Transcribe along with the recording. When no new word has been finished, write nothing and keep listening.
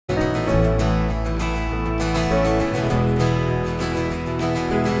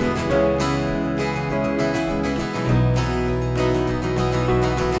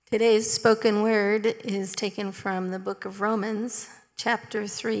Today's spoken word is taken from the book of Romans, chapter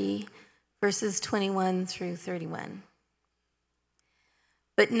 3, verses 21 through 31.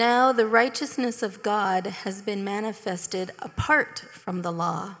 But now the righteousness of God has been manifested apart from the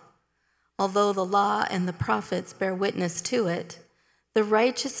law. Although the law and the prophets bear witness to it, the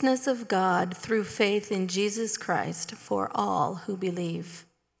righteousness of God through faith in Jesus Christ for all who believe.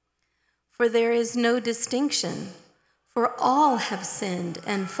 For there is no distinction, for all have sinned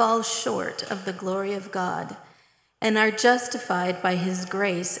and fall short of the glory of God, and are justified by his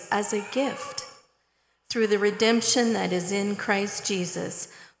grace as a gift, through the redemption that is in Christ Jesus,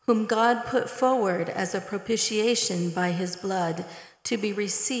 whom God put forward as a propitiation by his blood to be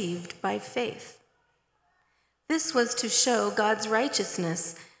received by faith. This was to show God's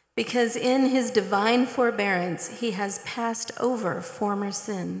righteousness, because in his divine forbearance he has passed over former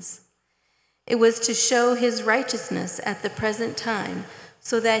sins. It was to show his righteousness at the present time,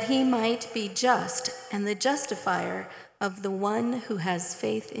 so that he might be just and the justifier of the one who has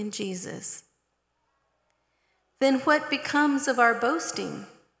faith in Jesus. Then what becomes of our boasting?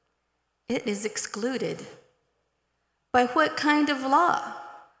 It is excluded. By what kind of law?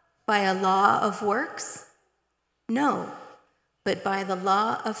 By a law of works? No, but by the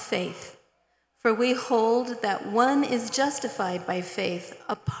law of faith. For we hold that one is justified by faith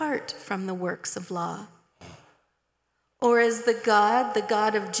apart from the works of law. Or is the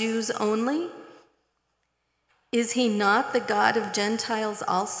God of Jews only? Is he not the God of Gentiles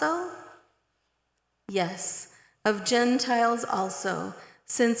also? Yes, of Gentiles also,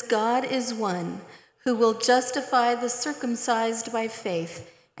 since God is one, who will justify the circumcised by faith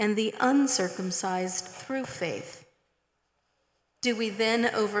and the uncircumcised through faith. Do we then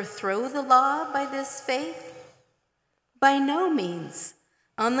overthrow the law by this faith? By no means.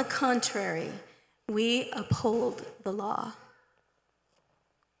 On the contrary, we uphold the law.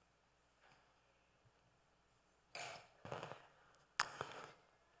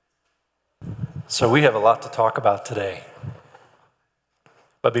 So we have a lot to talk about today.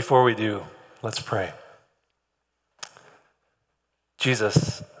 But before we do, let's pray.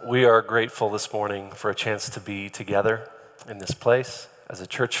 Jesus, we are grateful this morning for a chance to be together in this place as a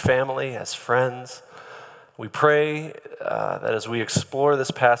church family, as friends. We pray that as we explore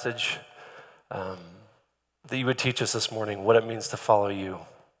this passage, that you would teach us this morning what it means to follow you,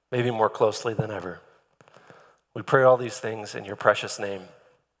 maybe more closely than ever. We pray all these things in your precious name.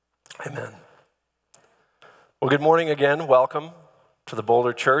 Amen. Well, good morning again. Welcome to the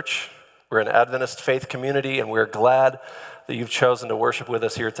Boulder Church. We're an Adventist faith community, and we're glad that you've chosen to worship with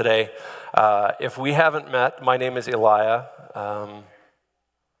us here today. If we haven't met, my name is Elijah,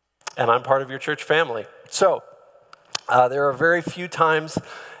 and I'm part of your church family. So, there are very few times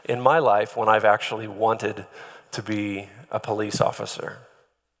in my life when I've actually wanted to be a police officer.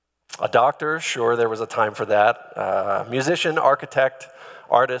 A doctor, sure, there was a time for that. Musician, architect,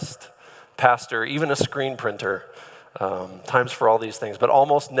 artist, pastor, even a screen printer. Times for all these things, but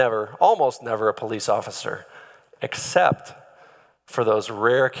almost never a police officer, except for those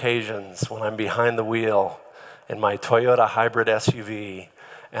rare occasions when I'm behind the wheel in my Toyota hybrid SUV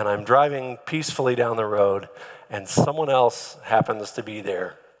and I'm driving peacefully down the road and someone else happens to be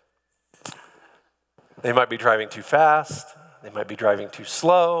there. They might be driving too fast, they might be driving too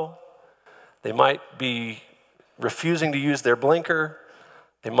slow, they might be refusing to use their blinker,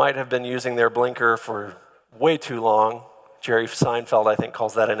 they might have been using their blinker for way too long. Jerry Seinfeld, I think,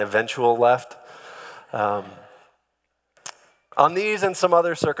 calls that an eventual left. On these and some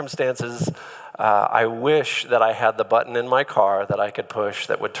other circumstances, I wish that I had the button in my car that I could push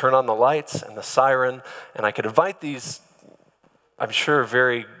that would turn on the lights and the siren, and I could invite these, I'm sure,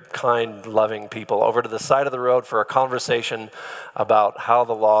 very kind, loving people over to the side of the road for a conversation about how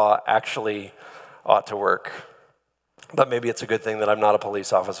the law actually ought to work. But maybe it's a good thing that I'm not a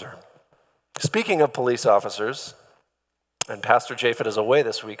police officer. Speaking of police officers, and Pastor Japhet is away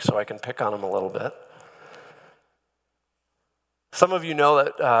this week, so I can pick on him a little bit. Some of you know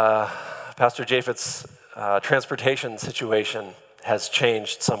that Pastor Japhet's transportation situation has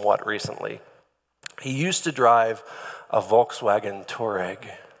changed somewhat recently. He used to drive a Volkswagen Touareg.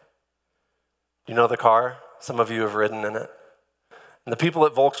 You know the car? Some of you have ridden in it. And the people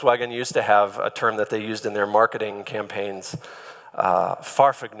at Volkswagen used to have a term that they used in their marketing campaigns,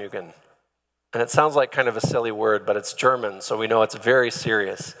 Fahrvergnügen. And it sounds like kind of a silly word, but it's German, so we know it's very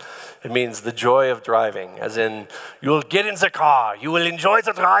serious. It means the joy of driving, as in, you'll get in the car, you will enjoy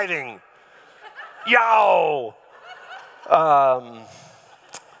the driving. Yow!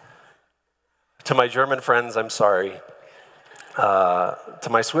 To my German friends, I'm sorry. To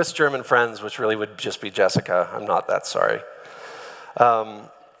my Swiss German friends, which really would just be Jessica, I'm not that sorry.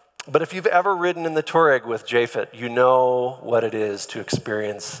 But if you've ever ridden in the Touareg with Japhet, you know what it is to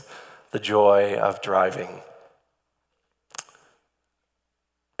experience the joy of driving.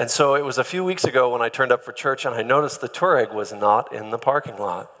 And so it was a few weeks ago when I turned up for church and I noticed the Touareg was not in the parking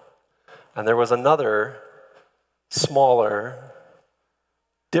lot. And there was another smaller,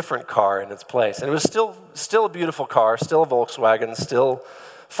 different car in its place. And it was still a beautiful car, still a Volkswagen, still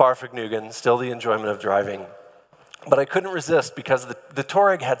Fahrvergnügen, still the enjoyment of driving. But I couldn't resist because the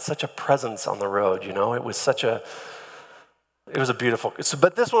Touareg had such a presence on the road, you know? It was a beautiful,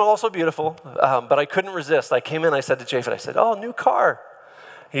 but this one also beautiful, but I couldn't resist. I came in, I said to Japhet, I said, "Oh, new car."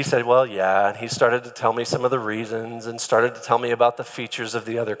 He said, "Well, yeah," and he started to tell me some of the reasons and started to tell me about the features of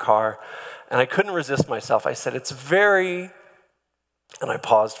the other car. And I couldn't resist myself. I said, "It's very," and I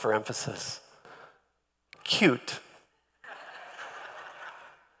paused for emphasis, "cute."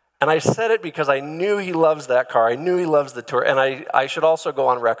 And I said it because I knew he loves that car. I knew he loves the tour. And I should also go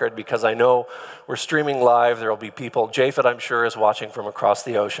on record because I know we're streaming live. There will be people. Japhet, I'm sure, is watching from across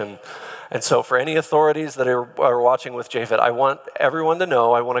the ocean. And so for any authorities that are watching with Japhet, I want everyone to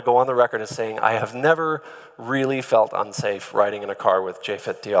know, I want to go on the record as saying, I have never really felt unsafe riding in a car with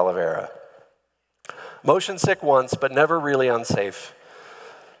Japhet de Oliveira. Motion sick once, but never really unsafe.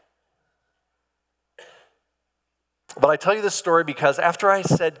 But I tell you this story because after I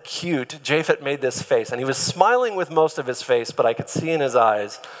said cute, Japhet made this face. And he was smiling with most of his face, but I could see in his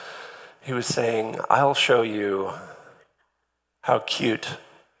eyes, he was saying, "I'll show you how cute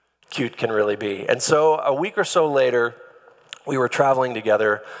can really be." And so a week or so later, we were traveling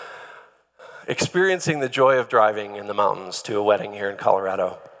together, experiencing the joy of driving in the mountains to a wedding here in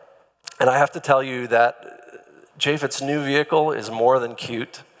Colorado. And I have to tell you that Japhet's new vehicle is more than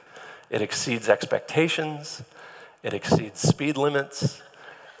cute. It exceeds expectations. It exceeds speed limits.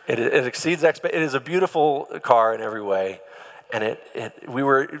 It is a beautiful car in every way. And we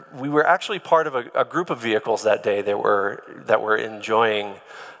were actually part of a group of vehicles that day that were enjoying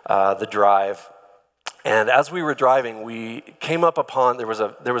the drive. And as we were driving, we came up upon there was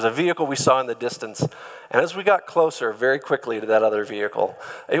a vehicle we saw in the distance. And as we got closer very quickly to that other vehicle,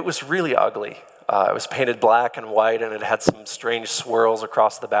 it was really ugly. It was painted black and white, and it had some strange swirls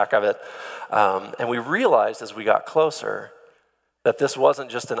across the back of it. And we realized as we got closer that this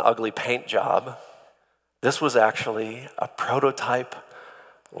wasn't just an ugly paint job. This was actually a prototype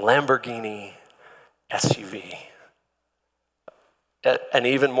Lamborghini SUV. An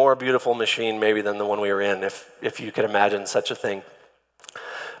even more beautiful machine maybe than the one we were in, if you could imagine such a thing.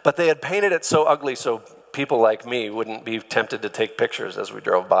 But they had painted it so ugly so people like me wouldn't be tempted to take pictures as we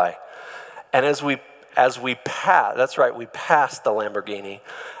drove by. And as we passed, that's right, we passed the Lamborghini.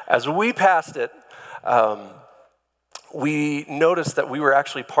 As we passed it, we noticed that we were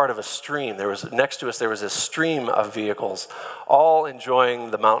actually part of a stream. Next to us, there was a stream of vehicles, all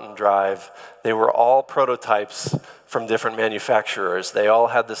enjoying the mountain drive. They were all prototypes from different manufacturers. They all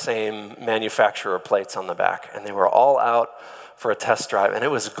had the same manufacturer plates on the back, and they were all out for a test drive, and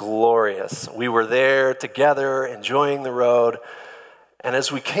it was glorious. We were there together, enjoying the road, and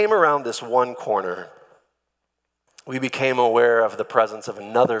as we came around this one corner, we became aware of the presence of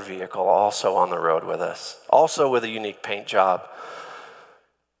another vehicle also on the road with us, also with a unique paint job,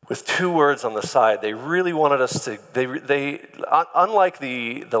 with 2 words on the side. They really wanted us to, unlike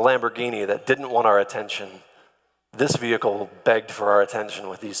the Lamborghini that didn't want our attention, this vehicle begged for our attention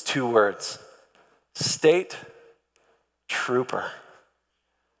with these 2 words: State Trooper.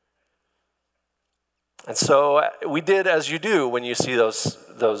 And so we did as you do when you see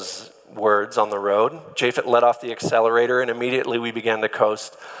those words on the road. Japhet let off the accelerator, and immediately we began to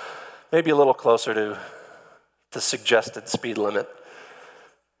coast, maybe a little closer to the suggested speed limit.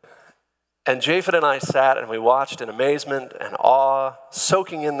 And Japhet and I sat and we watched in amazement and awe,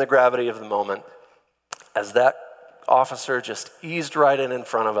 soaking in the gravity of the moment, as that officer just eased right in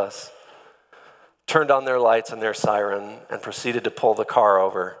front of us, turned on their lights and their siren, and proceeded to pull the car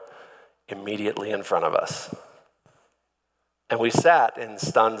over immediately in front of us. And we sat in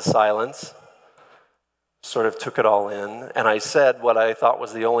stunned silence, sort of took it all in, and I said what I thought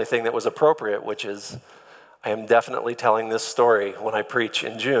was the only thing that was appropriate, which is, I am definitely telling this story when I preach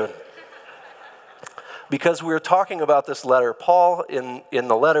in June. Because we were talking about this letter, Paul, in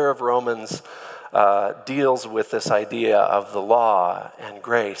the letter of Romans, deals with this idea of the law and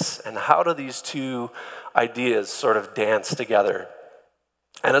grace, and how do these two ideas sort of dance together.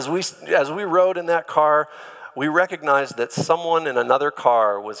 And as we rode in that car, we recognized that someone in another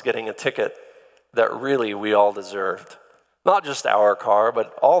car was getting a ticket that really we all deserved. Not just our car,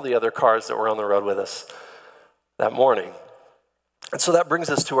 but all the other cars that were on the road with us that morning. And so that brings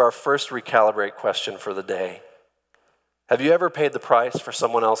us to our first recalibrate question for the day. Have you ever paid the price for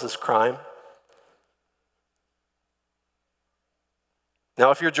someone else's crime?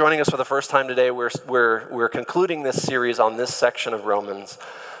 Now, if you're joining us for the first time today, we're concluding this series on this section of Romans,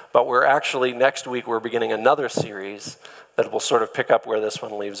 but we're actually, next week, we're beginning another series that will sort of pick up where this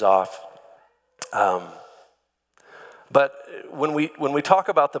one leaves off. But when we talk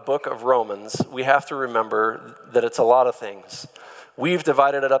about the book of Romans, we have to remember that it's a lot of things. We've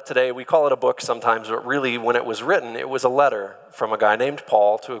divided it up today. We call it a book sometimes, but really when it was written, it was a letter from a guy named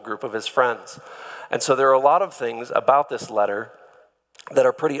Paul to a group of his friends. And so there are a lot of things about this letter that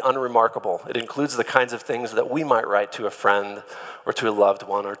are pretty unremarkable. It includes the kinds of things that we might write to a friend or to a loved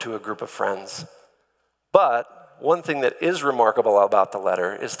one or to a group of friends. But one thing that is remarkable about the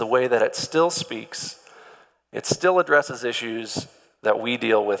letter is the way that it still speaks. It still addresses issues that we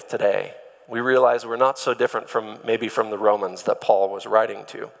deal with today. We realize we're not so different from the Romans that Paul was writing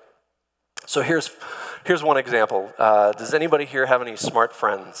to. So here's one example. Does anybody here have any smart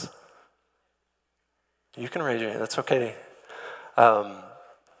friends? You can raise your hand. That's okay.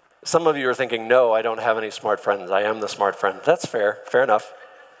 Some of you are thinking, no, I don't have any smart friends. I am the smart friend. That's fair enough.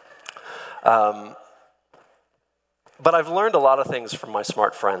 But I've learned a lot of things from my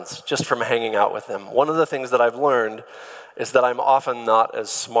smart friends, just from hanging out with them. One of the things that I've learned is that I'm often not as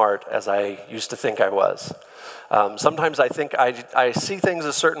smart as I used to think I was. Sometimes I think I see things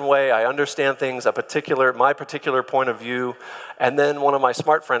a certain way, I understand things, my particular point of view, and then one of my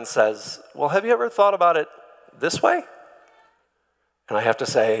smart friends says, well, have you ever thought about it this way? And I have to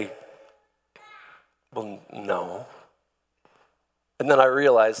say, well, no. And then I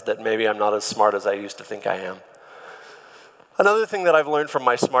realize that maybe I'm not as smart as I used to think I am. Another thing that I've learned from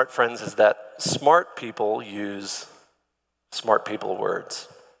my smart friends is that smart people use smart people words.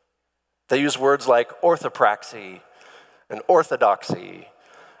 They use words like orthopraxy and orthodoxy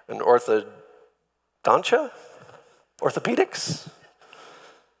and orthodontia, orthopedics.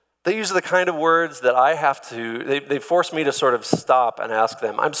 They use the kind of words that I have to, they force me to sort of stop and ask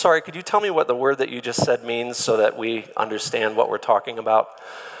them, I'm sorry, could you tell me what the word that you just said means so that we understand what we're talking about?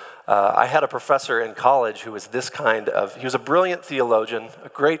 I had a professor in college who was he was a brilliant theologian, a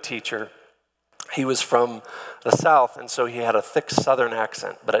great teacher. He was from the South, and so he had a thick Southern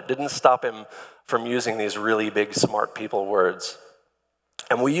accent, but it didn't stop him from using these really big smart people words.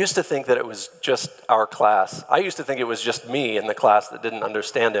 And we used to think that it was just our class. I used to think it was just me in the class that didn't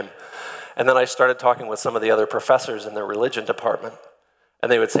understand him. And then I started talking with some of the other professors in the religion department,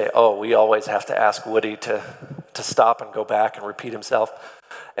 and they would say, oh, we always have to ask Woody to stop and go back and repeat himself.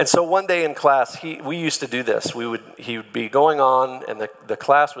 And so one day in class, we used to do this. He would be going on, and the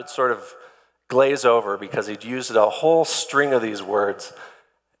class would sort of glaze over because he'd used a whole string of these words.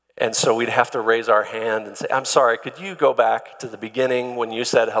 And so we'd have to raise our hand and say, I'm sorry, could you go back to the beginning when you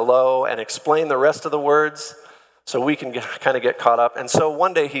said hello and explain the rest of the words so we can kind of get caught up? And so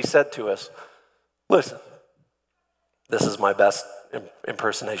one day he said to us, listen, this is my best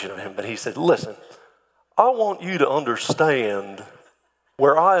impersonation of him, but he said, listen, I want you to understand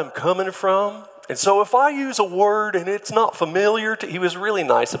where I am coming from. And so if I use a word and it's not familiar he was really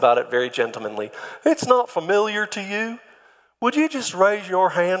nice about it, very gentlemanly. It's not familiar to you. Would you just raise your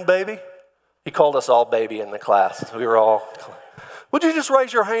hand, baby? He called us all baby in the class. We were all, would you just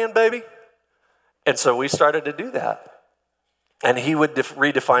raise your hand, baby? And so we started to do that. And he would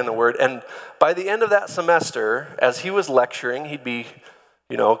redefine the word. And by the end of that semester, as he was lecturing, he'd be,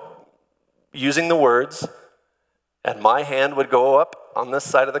 using the words, and my hand would go up on this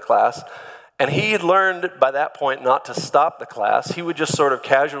side of the class. And he had learned by that point not to stop the class. He would just sort of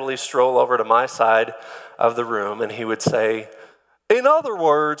casually stroll over to my side of the room, and he would say, in other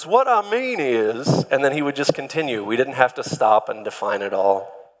words, what I mean is, and then he would just continue. We didn't have to stop and define it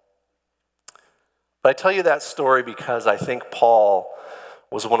all. But I tell you that story because I think Paul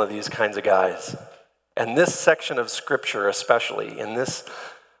was one of these kinds of guys. And this section of Scripture especially, in this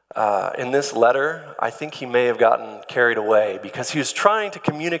letter, I think he may have gotten carried away because he was trying to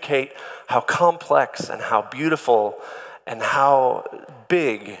communicate how complex and how beautiful and how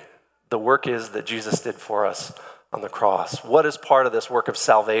big the work is that Jesus did for us on the cross. What is part of this work of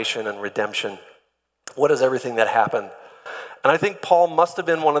salvation and redemption? What is everything that happened? And I think Paul must have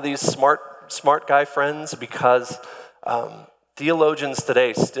been one of these smart guy friends because theologians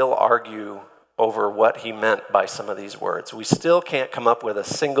today still argue over what he meant by some of these words. We still can't come up with a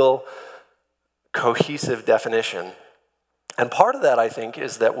single cohesive definition. And part of that, I think,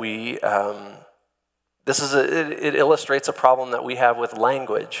 is that it illustrates a problem that we have with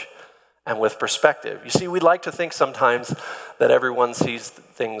language and with perspective. You see, we like to think sometimes that everyone sees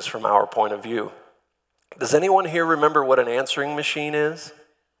things from our point of view. Does anyone here remember what an answering machine is?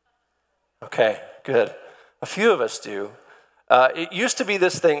 Okay, good. A few of us do. It used to be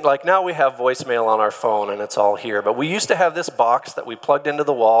this thing, like now we have voicemail on our phone and it's all here, but we used to have this box that we plugged into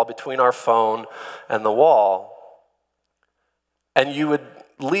the wall between our phone and the wall, and you would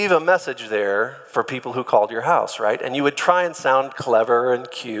leave a message there for people who called your house, right? And you would try and sound clever and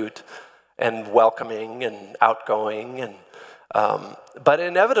cute and welcoming and outgoing, and but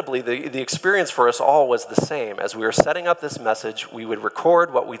inevitably the experience for us all was the same. As we were setting up this message, we would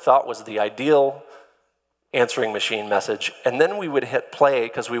record what we thought was the ideal answering machine message, and then we would hit play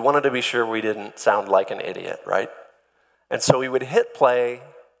because we wanted to be sure we didn't sound like an idiot, right? And so we would hit play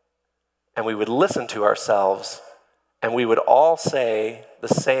and we would listen to ourselves, and we would all say the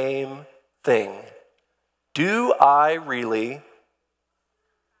same thing. Do I really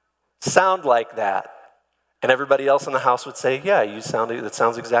sound like that? And everybody else in the house would say, yeah, that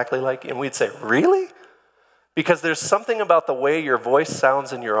sounds exactly like you. And we'd say, really? Because there's something about the way your voice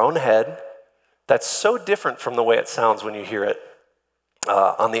sounds in your own head that's so different from the way it sounds when you hear it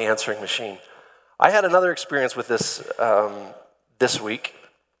on the answering machine. I had another experience with this this week.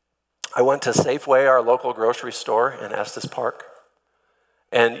 I went to Safeway, our local grocery store in Estes Park.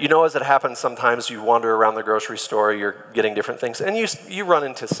 And as it happens, sometimes you wander around the grocery store, you're getting different things, and you run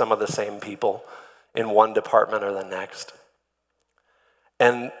into some of the same people in one department or the next.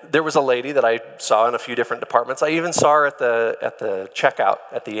 And there was a lady that I saw in a few different departments. I even saw her at the checkout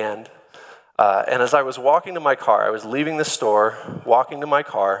at the end. And as I was walking to my car, I was leaving the store, walking to my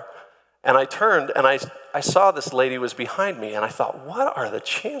car, and I turned and I saw this lady was behind me, and I thought, what are the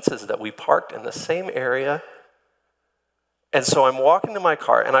chances that we parked in the same area? And so I'm walking to my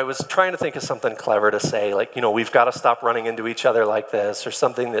car, and I was trying to think of something clever to say, like, we've got to stop running into each other like this, or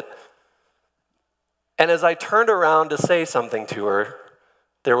something that... And as I turned around to say something to her,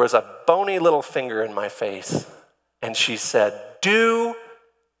 there was a bony little finger in my face, and she said, "Do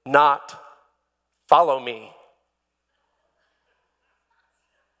not follow me."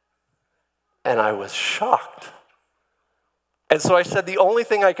 And I was shocked. And so I said the only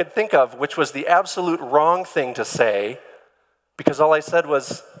thing I could think of, which was the absolute wrong thing to say, because all I said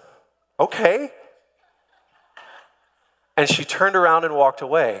was, "Okay." And she turned around and walked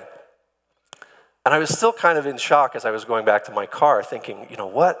away. And I was still kind of in shock as I was going back to my car, thinking,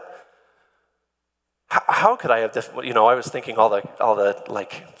 what? How could I have, I was thinking all the,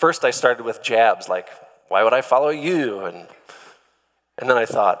 like, first I started with jabs, like, why would I follow you? And then I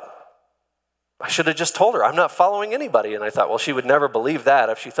thought, I should have just told her, I'm not following anybody. And I thought, well, she would never believe that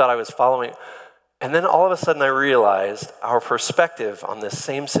if she thought I was following. And then all of a sudden I realized our perspective on this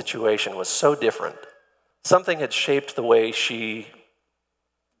same situation was so different. Something had shaped the way she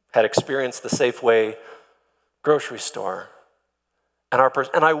had experienced the Safeway grocery store. And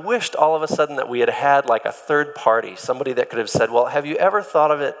I wished all of a sudden that we had like a third party, somebody that could have said, well, have you ever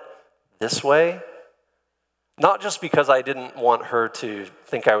thought of it this way? Not just because I didn't want her to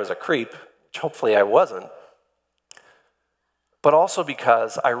think I was a creep, which hopefully I wasn't, but also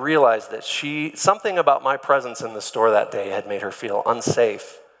because I realized that something about my presence in the store that day had made her feel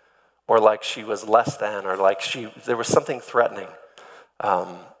unsafe, or like she was less than, or like there was something threatening.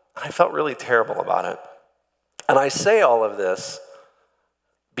 I felt really terrible about it. And I say all of this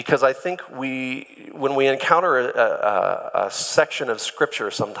because I think when we encounter a section of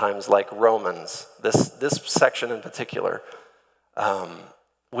Scripture sometimes like Romans, this section in particular,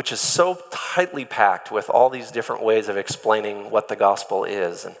 which is so tightly packed with all these different ways of explaining what the gospel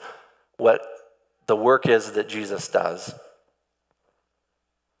is and what the work is that Jesus does,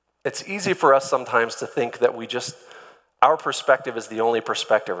 it's easy for us sometimes to think that our perspective is the only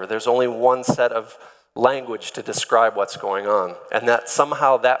perspective, or there's only one set of language to describe what's going on, and that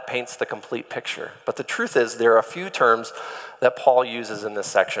somehow that paints the complete picture. But the truth is, there are a few terms that Paul uses in this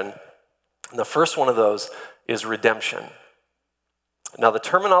section, and the first one of those is redemption. Now, the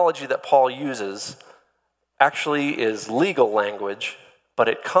terminology that Paul uses actually is legal language, but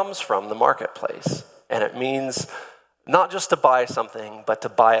it comes from the marketplace, and it means not just to buy something, but to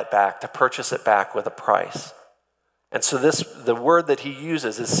buy it back, to purchase it back with a price. And so the word that he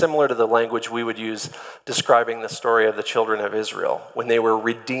uses is similar to the language we would use describing the story of the children of Israel when they were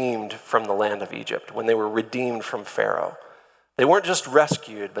redeemed from the land of Egypt, when they were redeemed from Pharaoh. They weren't just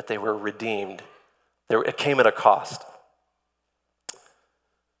rescued, but they were redeemed. It came at a cost.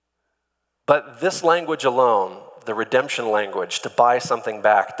 But this language alone, the redemption language, to buy something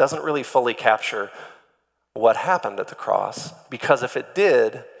back, doesn't really fully capture what happened at the cross, because if it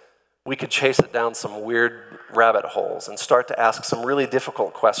did, we could chase it down some weird rabbit holes and start to ask some really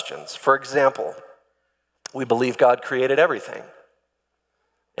difficult questions. For example, we believe God created everything.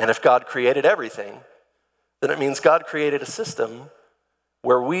 And if God created everything, then it means God created a system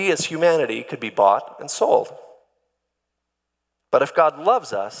where we as humanity could be bought and sold. But if God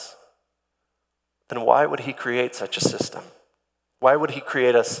loves us, then why would he create such a system? Why would he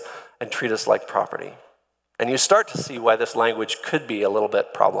create us and treat us like property? And you start to see why this language could be a little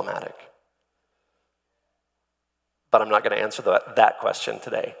bit problematic. But I'm not going to answer that question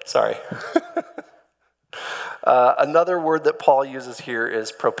today. Sorry. Another word that Paul uses here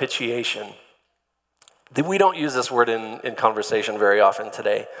is propitiation. We don't use this word in conversation very often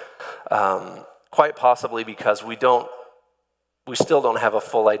today, quite possibly because we still don't have a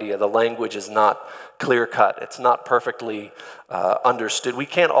full idea. The language is not clear-cut. It's not perfectly understood. We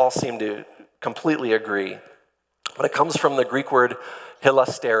can't all seem to completely agree. But it comes from the Greek word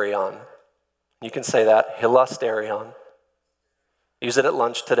hilasterion. You can say that, hilasterion. Use it at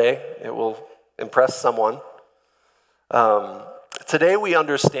lunch today. It will impress someone. Today we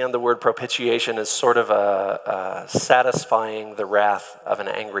understand the word propitiation as sort of a satisfying the wrath of an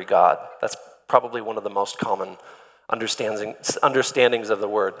angry God. That's probably one of the most common understandings of the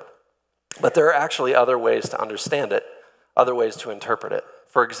word. But there are actually other ways to understand it, other ways to interpret it.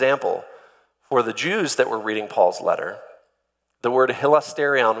 For example, for the Jews that were reading Paul's letter, the word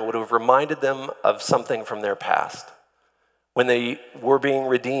hilasterion would have reminded them of something from their past. When they were being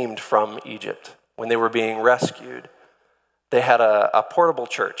redeemed from Egypt, when they were being rescued, they had a portable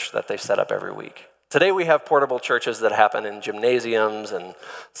church that they set up every week. Today we have portable churches that happen in gymnasiums and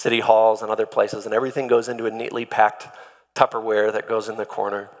city halls and other places, and everything goes into a neatly packed Tupperware that goes in the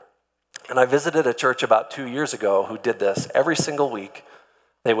corner. And I visited a church about 2 years ago who did this every single week.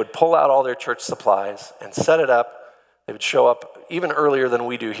 They would pull out all their church supplies and set it up. They would show up even earlier than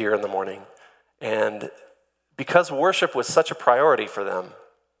we do here in the morning. And because worship was such a priority for them,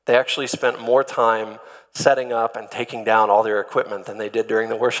 they actually spent more time setting up and taking down all their equipment than they did during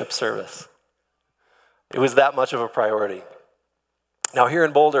the worship service. It was that much of a priority. Now here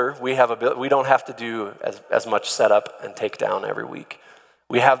in Boulder, we don't have to do as much setup and take down every week.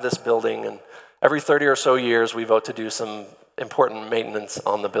 We have this building, and every 30 or so years, we vote to do some important maintenance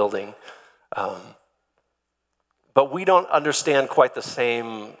on the building. But we don't understand quite the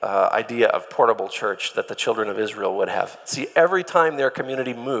same idea of portable church that the children of Israel would have. See, every time their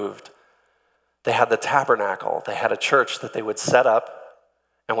community moved, they had the tabernacle. They had a church that they would set up,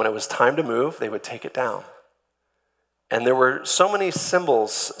 and when it was time to move, they would take it down. And there were so many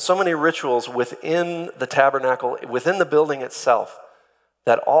symbols, so many rituals within the tabernacle, within the building itself,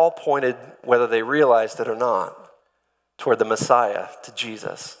 that all pointed, whether they realized it or not, toward the Messiah, to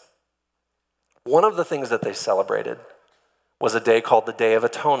Jesus. One of the things that they celebrated was a day called the Day of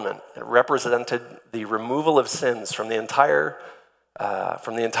Atonement. It represented the removal of sins from the entire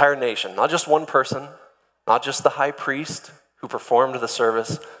nation, not just one person, not just the high priest who performed the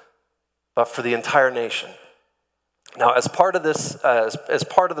service, but for the entire nation. Now, as part of this, as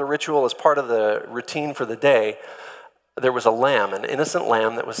part of the ritual, as part of the routine for the day, there was a lamb, an innocent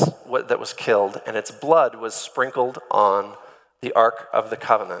lamb that was killed, and its blood was sprinkled on the Ark of the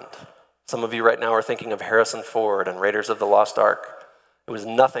Covenant. Some of you right now are thinking of Harrison Ford and Raiders of the Lost Ark. It was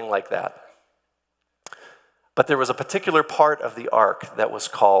nothing like that. But there was a particular part of the Ark that was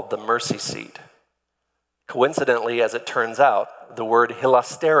called the mercy seat. Coincidentally, as it turns out, the word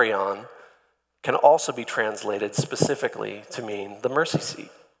hilasterion can also be translated specifically to mean the mercy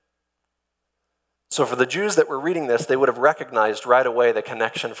seat. So for the Jews that were reading this, they would have recognized right away the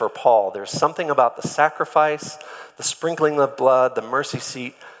connection for Paul. There's something about the sacrifice, the sprinkling of blood, the mercy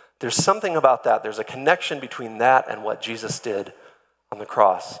seat. There's something about that. There's a connection between that and what Jesus did on the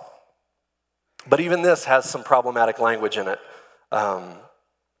cross. But even this has some problematic language in it.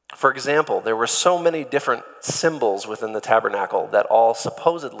 For example, there were so many different symbols within the tabernacle that all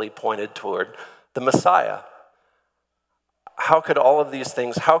supposedly pointed toward the Messiah. How could all of these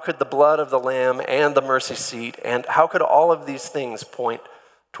things, how could the blood of the lamb and the mercy seat, and how could all of these things point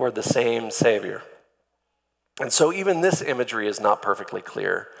toward the same Savior? And so even this imagery is not perfectly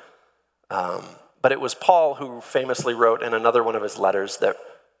clear. But it was Paul who famously wrote in another one of his letters that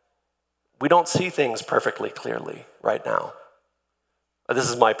we don't see things perfectly clearly right now. This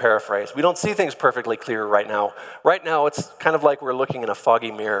is my paraphrase. We don't see things perfectly clear right now. Right now, it's kind of like we're looking in a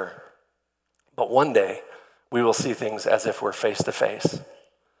foggy mirror. But one day, we will see things as if we're face to face.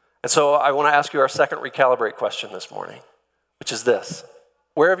 And so I want to ask you our second recalibrate question this morning, which is this.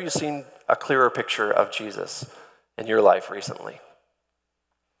 Where have you seen a clearer picture of Jesus in your life recently?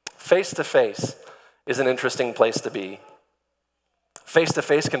 Face to face is an interesting place to be. Face to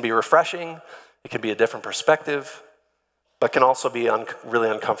face can be refreshing. It can be a different perspective, but can also be really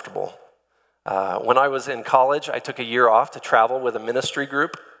uncomfortable. When I was in college, I took a year off to travel with a ministry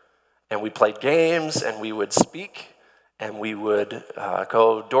group, and we played games, and we would speak, and we would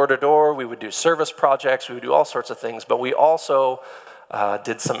go door to door. We would do service projects. We would do all sorts of things. But we also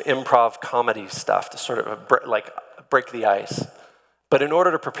did some improv comedy stuff to sort of break the ice. But in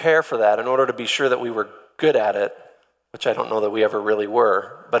order to prepare for that, in order to be sure that we were good at it, which I don't know that we ever really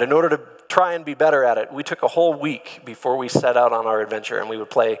were, but in order to try and be better at it, we took a whole week before we set out on our adventure, and we would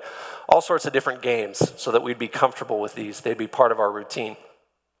play all sorts of different games so that we'd be comfortable with these. They'd be part of our routine.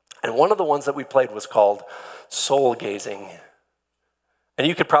 And one of the ones that we played was called soul gazing. And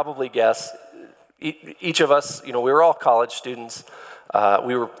you could probably guess, each of us, we were all college students.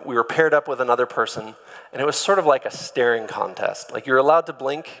 We were paired up with another person, and it was sort of like a staring contest. Like, you're allowed to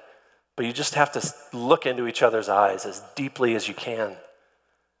blink, but you just have to look into each other's eyes as deeply as you can.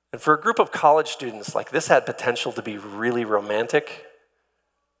 And for a group of college students, like, this had potential to be really romantic,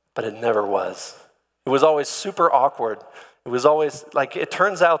 but it never was. It was always super awkward. It was always, it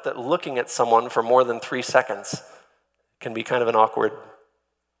turns out that looking at someone for more than 3 seconds can be kind of an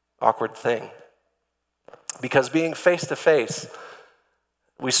awkward thing. Because being face to face,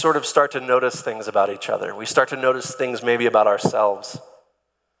 we sort of start to notice things about each other. We start to notice things maybe about ourselves.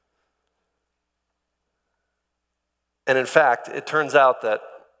 And in fact, it turns out that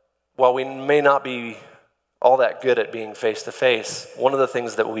while we may not be all that good at being face-to-face, one of the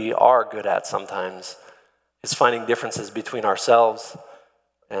things that we are good at sometimes is finding differences between ourselves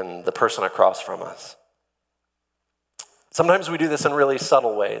and the person across from us. Sometimes we do this in really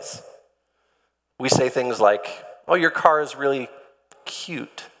subtle ways. We say things like, "Oh, your car is really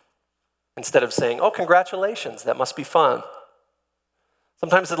cute," instead of saying, "Oh, congratulations, that must be fun."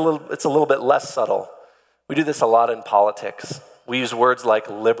 Sometimes it's a little bit less subtle. We do this a lot in politics. We use words like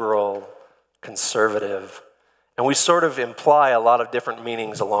liberal, conservative, and we sort of imply a lot of different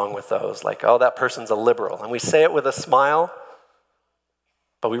meanings along with those, like, "Oh, that person's a liberal." And we say it with a smile,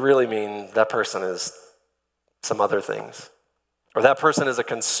 but we really mean that person is some other things. Or that person is a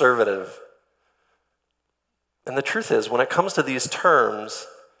conservative. And the truth is, when it comes to these terms,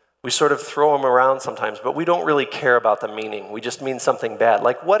 we sort of throw them around sometimes, but we don't really care about the meaning. We just mean something bad.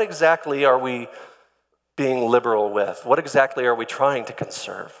 Like, what exactly are we being liberal with? What exactly are we trying to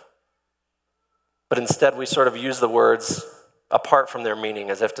conserve? But instead, we sort of use the words apart from their meaning,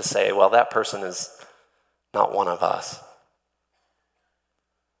 as if to say, well, that person is not one of us.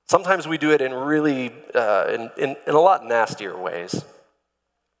 Sometimes we do it in really, in a lot nastier ways.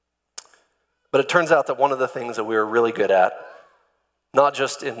 But it turns out that one of the things that we are really good at, not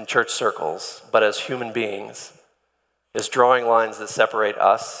just in church circles, but as human beings, is drawing lines that separate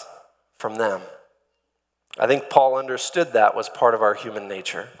us from them. I think Paul understood that was part of our human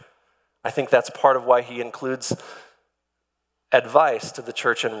nature. I think that's part of why he includes advice to the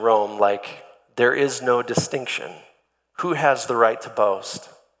church in Rome, like, there is no distinction. Who has the right to boast?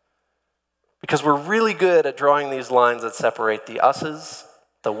 Because we're really good at drawing these lines that separate the us's,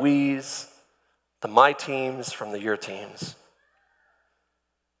 the we's, the my teams from the your teams.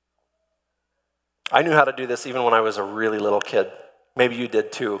 I knew how to do this even when I was a really little kid. Maybe you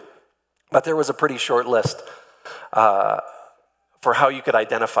did too. But there was a pretty short list for how you could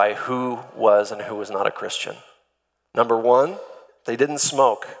identify who was and who was not a Christian. Number 1, they didn't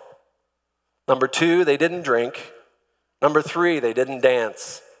smoke. Number 2, they didn't drink. Number 3, they didn't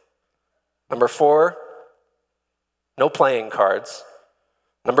dance. Number 4, no playing cards.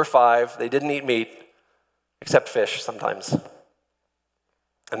 Number 5, they didn't eat meat, except fish sometimes.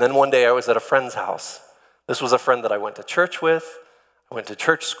 And then one day I was at a friend's house. This was a friend that I went to church with, I went to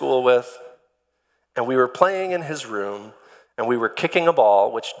church school with, and we were playing in his room, and we were kicking a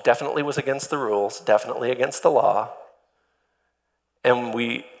ball, which definitely was against the rules, definitely against the law. And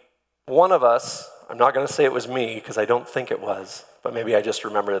one of us, I'm not going to say it was me, because I don't think it was, but maybe I just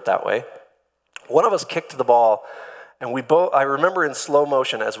remembered it that way. One of us kicked the ball, and I remember in slow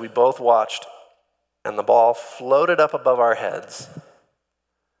motion as we both watched, and the ball floated up above our heads,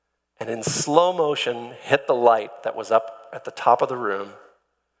 and in slow motion hit the light that was up at the top of the room,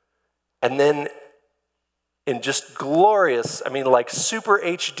 and then in just glorious, like super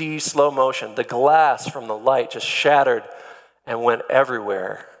HD slow motion, the glass from the light just shattered and went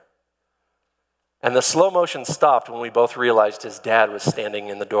everywhere. And the slow motion stopped when we both realized his dad was standing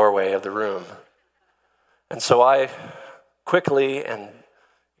in the doorway of the room. And so I quickly and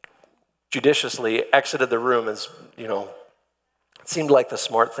judiciously exited the room as, it seemed like the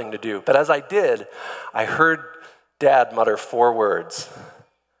smart thing to do. But as I did, I heard Dad mutter 4 words.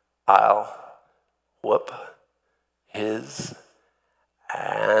 I'll whoop his,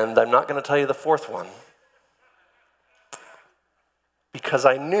 and I'm not going to tell you the 4th one. Because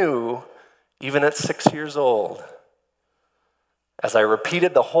I knew, even at 6 years old, as I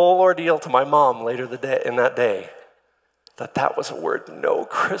repeated the whole ordeal to my mom later in that day, that was a word no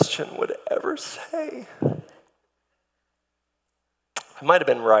Christian would ever say. I might have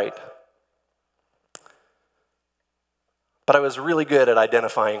been right. But I was really good at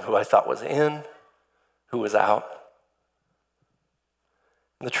identifying who I thought was in, who was out.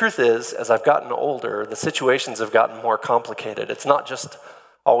 And the truth is, as I've gotten older, the situations have gotten more complicated. It's not just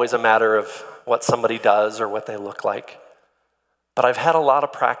always a matter of what somebody does or what they look like. But I've had a lot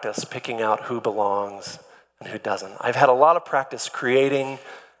of practice picking out who belongs and who doesn't. I've had a lot of practice creating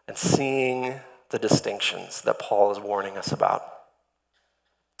and seeing the distinctions that Paul is warning us about.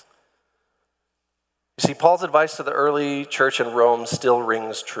 You see, Paul's advice to the early church in Rome still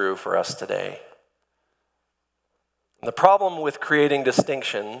rings true for us today. And the problem with creating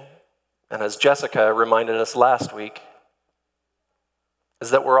distinction, and as Jessica reminded us last week, is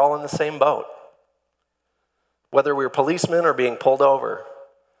that we're all in the same boat. Whether we're policemen or being pulled over,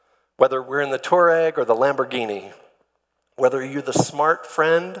 whether we're in the Touareg or the Lamborghini, whether you're the smart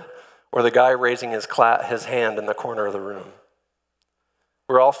friend or the guy raising his hand in the corner of the room,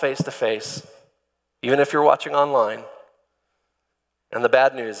 we're all face to face. Even if you're watching online. And the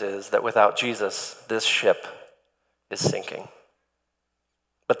bad news is that without Jesus, this ship is sinking.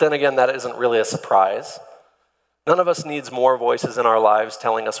 But then again, that isn't really a surprise. None of us needs more voices in our lives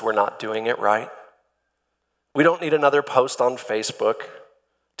telling us we're not doing it right. We don't need another post on Facebook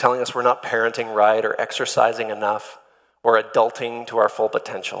telling us we're not parenting right or exercising enough or adulting to our full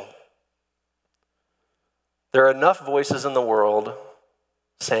potential. There are enough voices in the world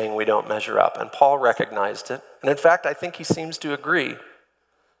saying we don't measure up. And Paul recognized it. And in fact, I think he seems to agree.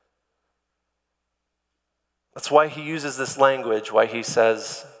 That's why he uses this language, why he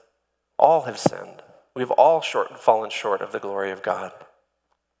says, all have sinned. We've all fallen short of the glory of God.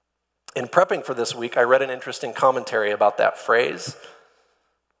 In prepping for this week, I read an interesting commentary about that phrase,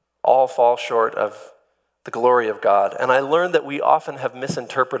 all fall short of the glory of God. And I learned that we often have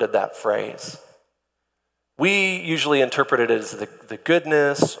misinterpreted that phrase. We usually interpret it as the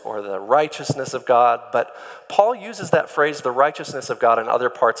goodness or the righteousness of God, but Paul uses that phrase, the righteousness of God, in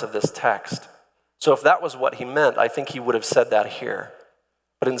other parts of this text. So if that was what he meant, I think he would have said that here.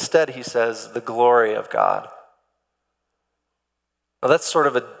 But instead he says, the glory of God. Now that's sort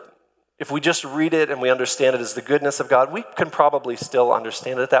of if we just read it and we understand it as the goodness of God, we can probably still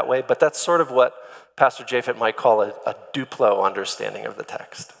understand it that way, but that's sort of what Pastor Japhet might call a Duplo understanding of the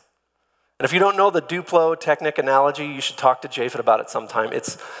text. And if you don't know the Duplo technic analogy, you should talk to Japhet about it sometime.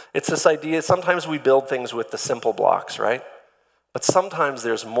 It's this idea, sometimes we build things with the simple blocks, right? But sometimes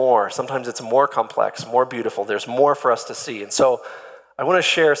there's more. Sometimes it's more complex, more beautiful. There's more for us to see. And so I want to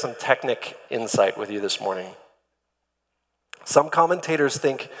share some technic insight with you this morning. Some commentators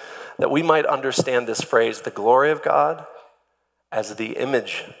think that we might understand this phrase, the glory of God, as the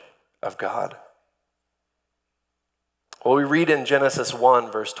image of God. Well, we read in Genesis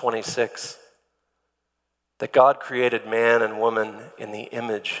 1, verse 26, that God created man and woman in the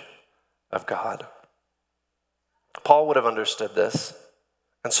image of God. Paul would have understood this.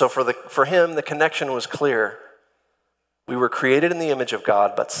 And so for him, the connection was clear. We were created in the image of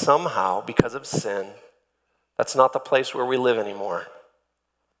God, but somehow, because of sin, that's not the place where we live anymore.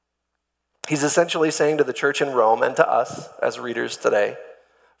 He's essentially saying to the church in Rome and to us as readers today,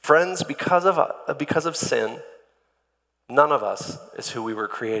 friends, because of sin, none of us is who we were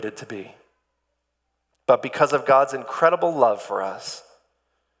created to be. But because of God's incredible love for us,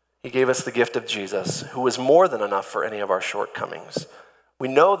 he gave us the gift of Jesus, who was more than enough for any of our shortcomings. We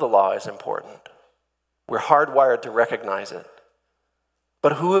know the law is important. We're hardwired to recognize it.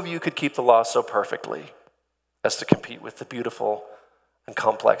 But who of you could keep the law so perfectly as to compete with the beautiful and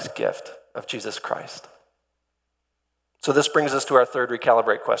complex gift of Jesus Christ? So this brings us to our third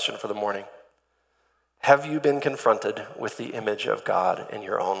recalibrate question for the morning. Have you been confronted with the image of God in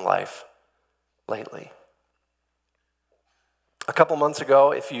your own life lately? A couple months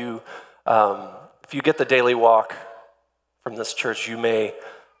ago, if you get the daily walk from this church, you may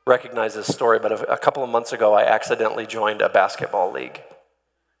recognize this story, but a couple of months ago, I accidentally joined a basketball league.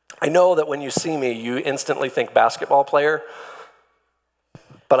 I know that when you see me, you instantly think basketball player,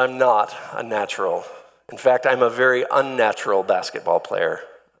 but I'm not a natural. In fact, I'm a very unnatural basketball player.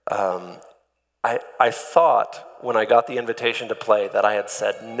 I thought when I got the invitation to play that I had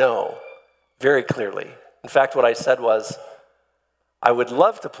said no very clearly. In fact, what I said was, I would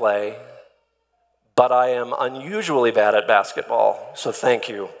love to play, but I am unusually bad at basketball, so thank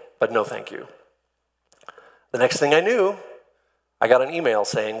you, but no thank you. The next thing I knew, I got an email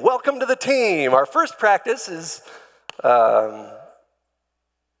saying, welcome to the team. Our first practice is...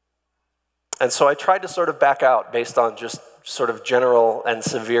 And so I tried to sort of back out based on just sort of general and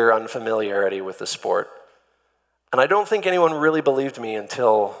severe unfamiliarity with the sport. And I don't think anyone really believed me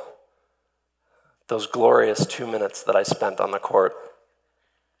until those glorious 2 minutes that I spent on the court.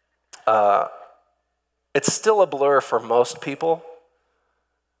 It's still a blur for most people,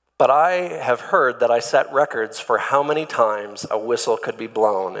 but I have heard that I set records for how many times a whistle could be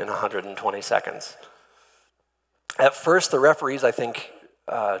blown in 120 seconds. At first, the referees, I think,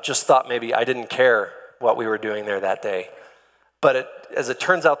 just thought maybe I didn't care what we were doing there that day. But as it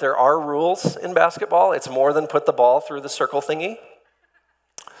turns out, there are rules in basketball. It's more than put the ball through the circle thingy.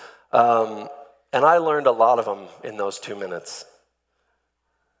 And I learned a lot of them in those 2 minutes.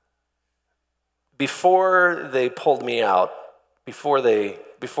 Before they pulled me out, before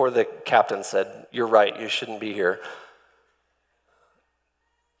the captain said, "You're right, you shouldn't be here,"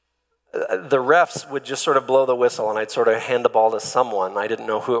 the refs would just sort of blow the whistle, and I'd sort of hand the ball to someone. I didn't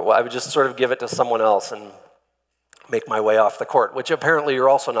know who it was. I would just sort of give it to someone else and make my way off the court, which apparently you're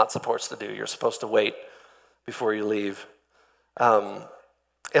also not supposed to do. You're supposed to wait before you leave.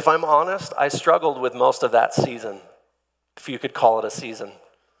 If I'm honest, I struggled with most of that season, if you could call it a season.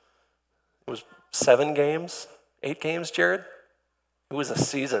 It was 7 games, 8 games, Jared? It was a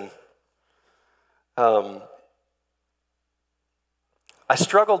season. I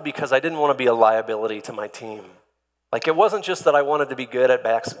struggled because I didn't want to be a liability to my team. Like, it wasn't just that I wanted to be good at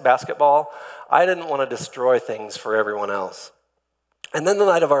basketball. I didn't want to destroy things for everyone else. And then the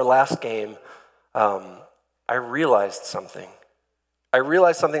night of our last game, I realized something. I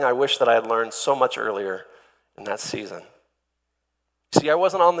realized something I wish that I had learned so much earlier in that season. See, I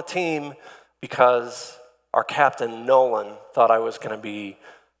wasn't on the team because our captain, Nolan, thought I was going to be,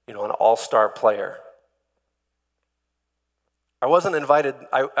 an all-star player. I was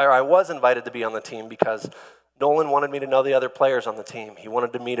invited to be on the team because Nolan wanted me to know the other players on the team. He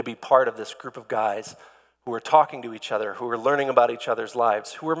wanted me to be part of this group of guys who were talking to each other, who were learning about each other's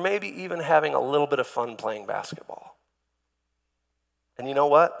lives, who were maybe even having a little bit of fun playing basketball. And you know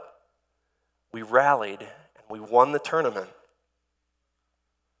what? We rallied and we won the tournament.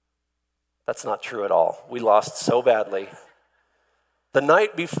 That's not true at all. We lost so badly. The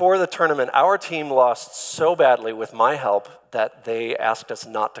night before the tournament, our team lost so badly with my help that they asked us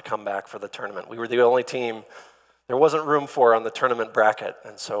not to come back for the tournament. We were the only team there wasn't room for on the tournament bracket,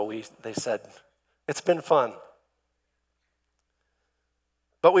 and so they said, "It's been fun."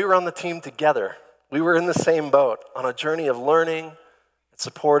 But we were on the team together. We were in the same boat on a journey of learning, and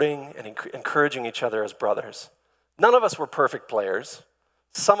supporting, and encouraging each other as brothers. None of us were perfect players.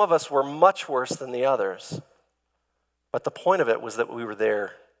 Some of us were much worse than the others. But the point of it was that we were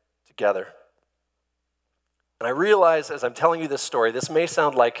there together. And I realize as I'm telling you this story, this may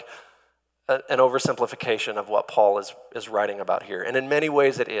sound like an oversimplification of what Paul is writing about here. And in many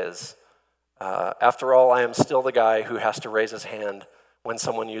ways it is. After all, I am still the guy who has to raise his hand when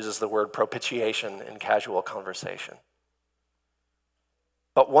someone uses the word propitiation in casual conversation.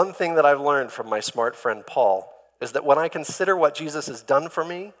 But one thing that I've learned from my smart friend Paul is that when I consider what Jesus has done for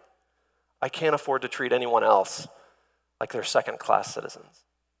me, I can't afford to treat anyone else like they're second-class citizens,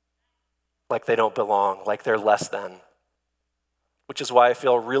 like they don't belong, like they're less than, which is why I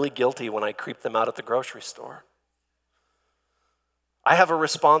feel really guilty when I creep them out at the grocery store. I have a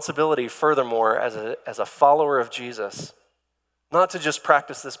responsibility, furthermore, as a follower of Jesus, not to just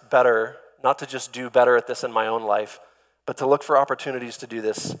practice this better, not to just do better at this in my own life, but to look for opportunities to do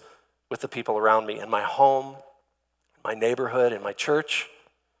this with the people around me, in my home, my neighborhood, in my church,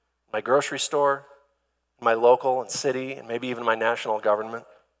 my grocery store, my local and city, and maybe even my national government.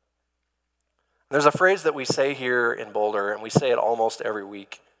 There's a phrase that we say here in Boulder, and we say it almost every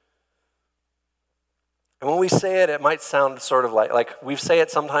week. And when we say it, it might sound sort of like we say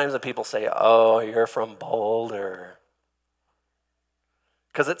it sometimes and people say, "Oh, you're from Boulder."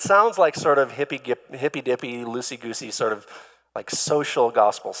 Because it sounds like sort of hippy-dippy, loosey-goosey sort of like social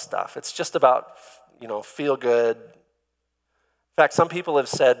gospel stuff. It's just about, feel good. In fact, some people have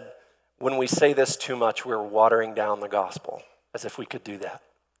said, when we say this too much, we're watering down the gospel, as if we could do that.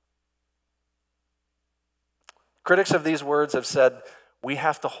 Critics of these words have said, we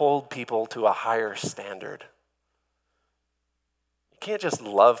have to hold people to a higher standard. You can't just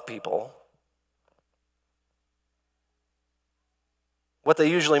love people. What they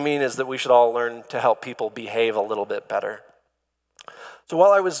usually mean is that we should all learn to help people behave a little bit better. So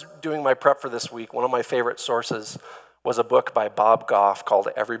while I was doing my prep for this week, one of my favorite sources was a book by Bob Goff called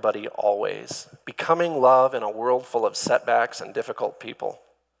Everybody Always: Becoming Love in a World Full of Setbacks and Difficult People.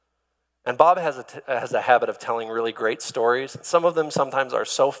 And Bob has a habit of telling really great stories. Some of them sometimes are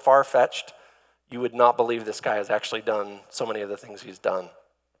so far-fetched, you would not believe this guy has actually done so many of the things he's done.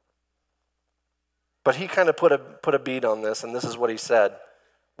 But he kind of put a beat on this, and this is what he said.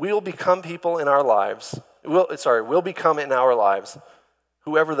 We will become people in our lives will become in our lives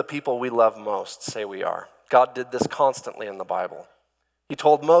whoever the people we love most say we are. God did this constantly in the Bible. He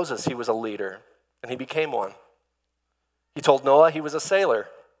told Moses he was a leader, and he became one. He told Noah he was a sailor.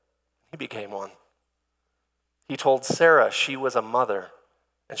 He became one. He told Sarah she was a mother,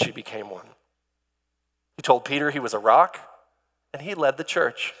 and she became one. He told Peter he was a rock, and he led the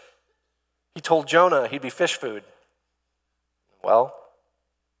church. He told Jonah he'd be fish food. Well,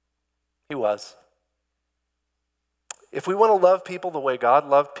 he was. If we want to love people the way God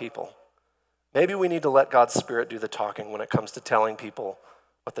loved people, maybe we need to let God's Spirit do the talking when it comes to telling people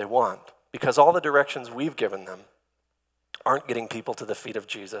what they want, because all the directions we've given them aren't getting people to the feet of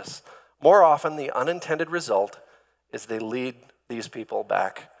Jesus. More often, the unintended result is they lead these people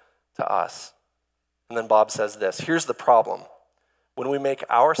back to us. And then Bob says this, here's the problem. When we make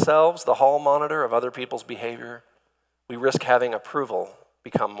ourselves the hall monitor of other people's behavior, we risk having approval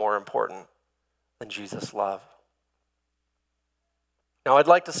become more important than Jesus' love. Now, I'd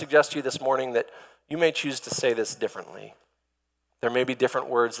like to suggest to you this morning that you may choose to say this differently. There may be different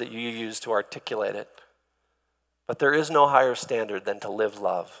words that you use to articulate it, but there is no higher standard than to live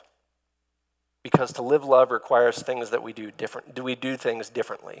love. Because to live love requires things that we do different. We do things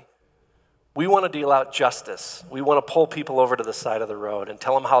differently. We want to deal out justice. We want to pull people over to the side of the road and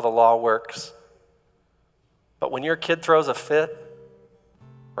tell them how the law works. But when your kid throws a fit,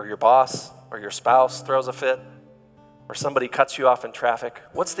 or your boss or your spouse throws a fit, or somebody cuts you off in traffic,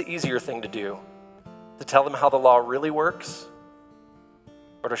 what's the easier thing to do? To tell them how the law really works,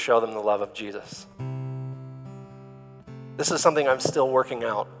 or to show them the love of Jesus? This is something I'm still working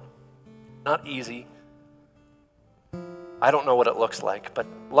out. Not easy. I don't know what it looks like, but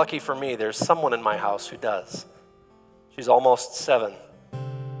lucky for me, there's someone in my house who does. She's almost 7.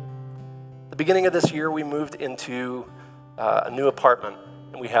 The beginning of this year, we moved into a new apartment,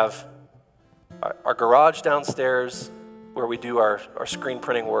 and we have our garage downstairs where we do our screen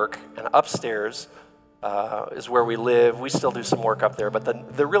printing work, and upstairs is where we live. We still do some work up there, but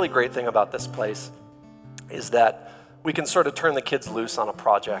the really great thing about this place is that we can sort of turn the kids loose on a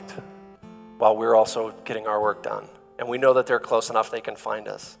project while we're also getting our work done. And we know that they're close enough they can find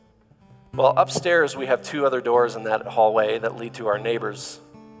us. Well, upstairs we have 2 other doors in that hallway that lead to our neighbors'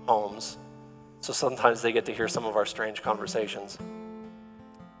 homes. So sometimes they get to hear some of our strange conversations.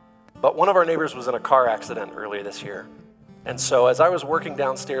 But one of our neighbors was in a car accident earlier this year. And so as I was working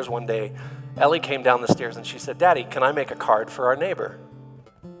downstairs one day, Ellie came down the stairs and she said, "Daddy, can I make a card for our neighbor?"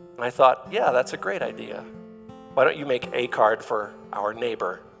 And I thought, yeah, that's a great idea. Why don't you make a card for our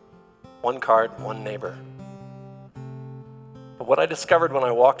neighbor? 1 card, 1 neighbor. But what I discovered when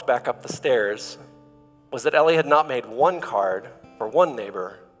I walked back up the stairs was that Ellie had not made 1 card for 1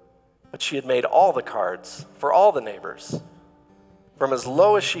 neighbor, but she had made all the cards for all the neighbors, from as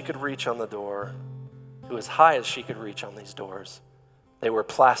low as she could reach on the door to as high as she could reach on these doors. They were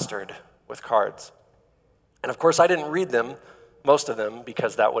plastered with cards. And of course, I didn't read them, most of them,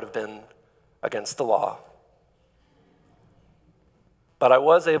 because that would have been against the law. But I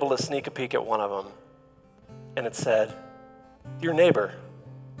was able to sneak a peek at one of them, and it said, "Dear neighbor,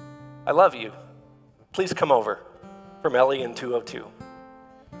 I love you. Please come over," from Ellie in 202.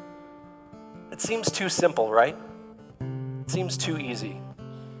 It seems too simple, right? It seems too easy.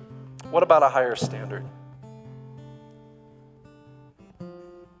 What about a higher standard?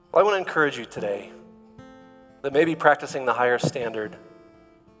 Well, I want to encourage you today that maybe practicing the higher standard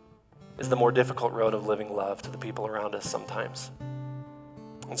is the more difficult road of living love to the people around us sometimes.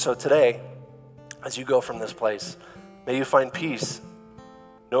 And so today, as you go from this place, may you find peace,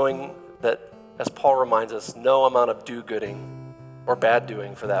 knowing that, as Paul reminds us, no amount of do-gooding, or bad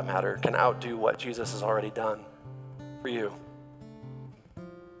doing for that matter, can outdo what Jesus has already done for you.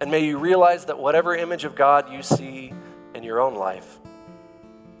 And may you realize that whatever image of God you see in your own life,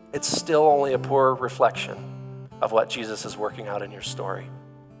 it's still only a poor reflection of what Jesus is working out in your story.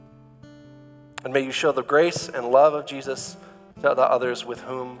 And may you show the grace and love of Jesus to the others with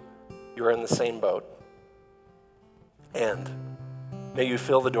whom you are in the same boat. And may you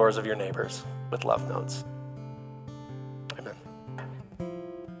fill the doors of your neighbors with love notes.